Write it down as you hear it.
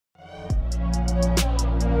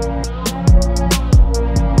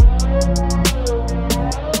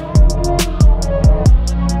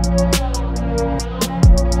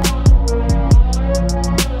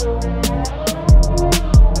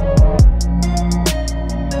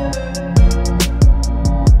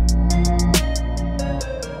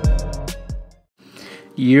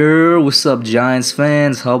What's up, Giants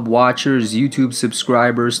fans, Hub watchers, YouTube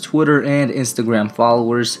subscribers, Twitter and Instagram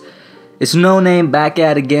followers? It's Noname back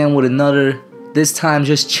at again with another, this time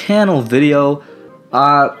just channel video.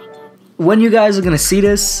 When you guys are gonna see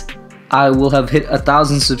this, I will have hit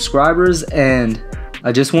 1,000 subscribers, and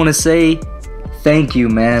I just want to say thank you,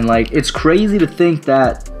 man. Like, it's crazy to think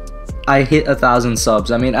that I hit 1,000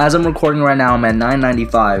 subs. I mean, as I'm recording right now, I'm at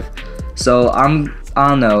 995, so I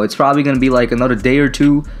don't know, it's probably gonna be like another day or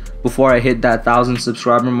two before I hit that 1,000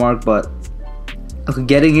 subscriber mark. But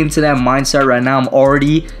getting into that mindset right now, I'm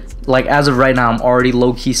already, like, as of right now, I'm already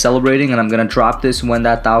low-key celebrating, and I'm gonna drop this when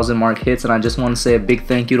that 1,000 mark hits. And I just want to say a big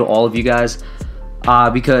thank you to all of you guys,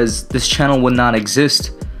 because this channel would not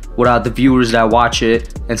exist without the viewers that watch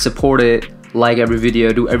it and support it, like every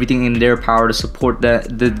video, do everything in their power to support the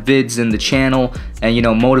vids and the channel, and, you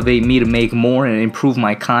know, motivate me to make more and improve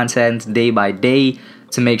my content day by day,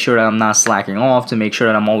 to make sure that I'm not slacking off, to make sure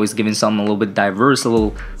that I'm always giving something a little bit diverse, a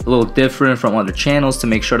little different from other channels, to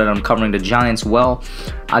make sure that I'm covering the Giants well.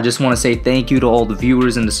 I just want to say thank you to all the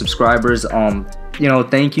viewers and the subscribers. You know,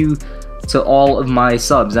 thank you to all of my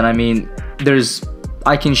subs. And I mean,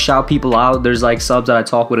 I can shout people out. There's like subs that I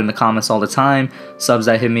talk with in the comments all the time, subs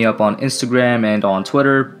that hit me up on Instagram and on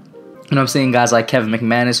Twitter. You know what I'm saying? Guys like Kevin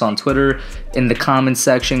McManus on Twitter, in the comments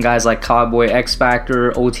section, guys like Cowboy X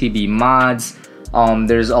Factor, OTB Mods.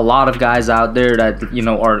 There's a lot of guys out there that, you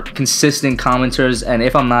know, are consistent commenters, and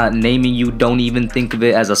if I'm not naming you, don't even think of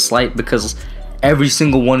it as a slight, because every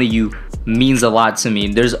single one of you means a lot to me.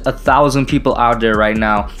 There's 1,000 people out there right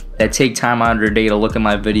now that take time out of their day to look at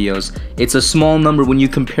my videos. It's a small number when you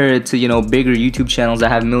compare it to, you know, bigger YouTube channels that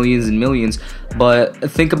have millions and millions, but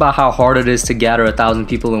think about how hard it is to gather 1,000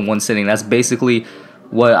 people in one sitting. That's basically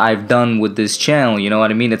what I've done with this channel, you know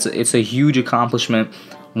what I mean? It's a huge accomplishment,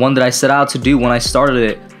 one that I set out to do when I started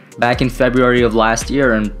it back in February of last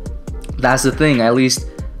year. And that's the thing, at least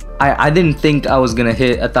I didn't think I was gonna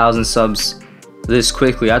hit 1,000 subs this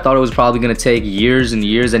quickly. I thought it was probably gonna take years and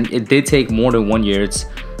years, and it did take more than 1 year.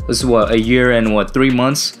 This is what, a year and what, 3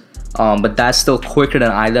 months, but that's still quicker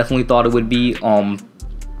than I definitely thought it would be.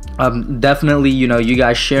 Definitely, you know, you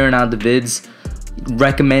guys sharing out the vids,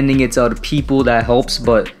 recommending it to other people, that helps.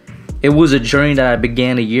 But it was a journey that I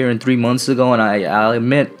began a year and 3 months ago, and I'll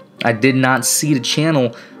admit, I did not see the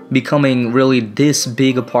channel becoming really this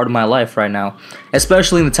big a part of my life right now,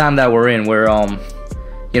 especially in the time that we're in, where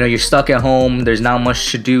you know, you're stuck at home. There's not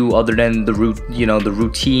much to do other than the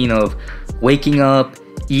routine of waking up,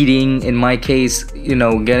 eating, in my case, you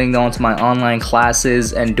know, getting onto my online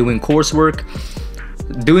classes and doing coursework.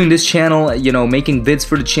 Doing this channel, you know, making vids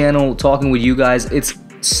for the channel, talking with you guys, it's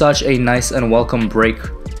such a nice and welcome break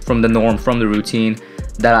from the norm, from the routine,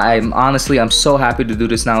 that I'm so happy to do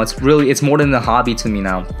this now. It's more than a hobby to me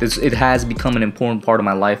now. It has become an important part of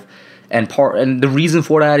my life. And the reason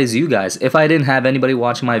for that is you guys. If I didn't have anybody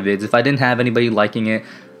watching my vids, if I didn't have anybody liking it,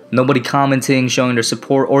 nobody commenting, showing their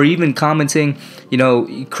support, or even commenting, you know,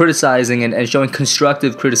 criticizing and showing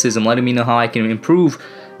constructive criticism, letting me know how I can improve,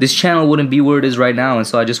 this channel wouldn't be where it is right now. And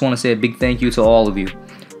so I just want to say a big thank you to all of you.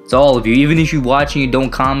 To all of you. Even if you watch and you don't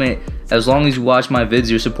comment, as long as you watch my vids,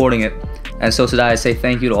 you're supporting it. And so today I say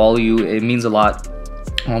thank you to all of you. It means a lot.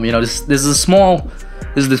 You know, this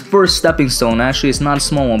is the first stepping stone. Actually, it's not a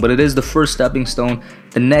small one, but it is the first stepping stone.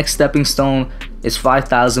 The next stepping stone is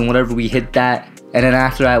 5,000, whenever we hit that. And then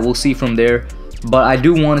after that, we'll see from there. But I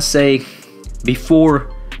do want to say,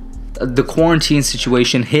 before the quarantine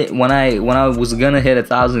situation hit, when I was gonna hit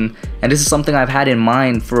 1,000, and this is something I've had in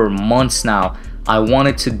mind for months now, I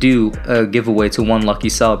wanted to do a giveaway to one lucky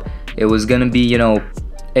sub. It was gonna be, you know,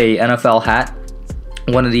 a NFL hat,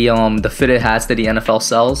 one of the fitted hats that the NFL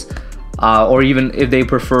sells, or even if they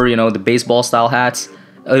prefer, you know, the baseball style hats.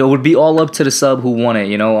 It would be all up to the sub who won it,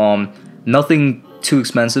 you know. Nothing too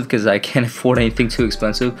expensive, because I can't afford anything too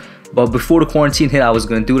expensive. But before the quarantine hit, I was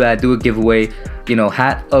gonna do that, do a giveaway, you know,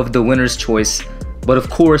 hat of the winner's choice. But of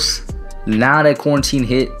course, now that quarantine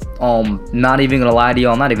hit, not even gonna lie to you,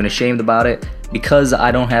 I'm not even ashamed about it, because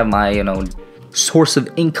I don't have my, you know, source of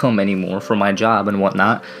income anymore for my job and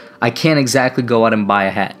whatnot. I can't exactly go out and buy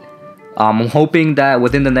a hat. I'm hoping that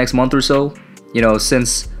within the next month or so, you know,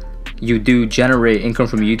 since you do generate income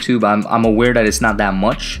from YouTube, I'm aware that it's not that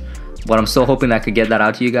much, but I'm still hoping that I could get that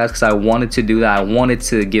out to you guys, because I wanted to do that. I wanted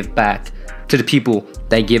to give back to the people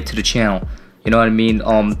that give to the channel, you know what I mean?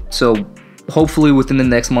 So hopefully within the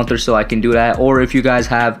next month or so I can do that. Or if you guys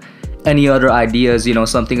have any other ideas, you know,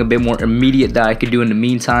 something a bit more immediate that I could do in the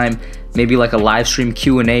meantime, maybe like a live stream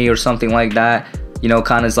Q&A or something like that, you know,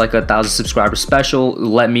 kind of like a 1,000 subscriber special,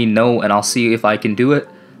 let me know and I'll see if I can do it.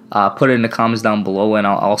 put it in the comments down below, and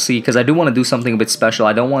I'll see, because I do want to do something a bit special.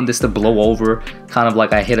 I don't want this to blow over, kind of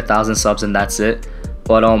like I hit 1,000 subs and that's it.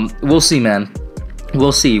 But we'll see, man.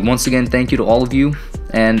 We'll see. Once again, thank you to all of you,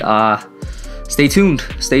 and stay tuned.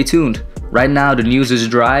 Stay tuned. Right now the news is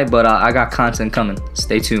dry, but I got content coming.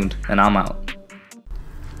 Stay tuned, and I'm out.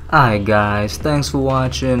 Alright guys, thanks for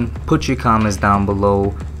watching. Put your comments down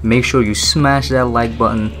below. Make sure you smash that like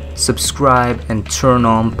button, subscribe, and turn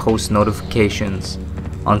on post notifications.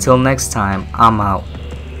 Until next time, I'm out.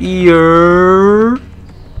 Yeah.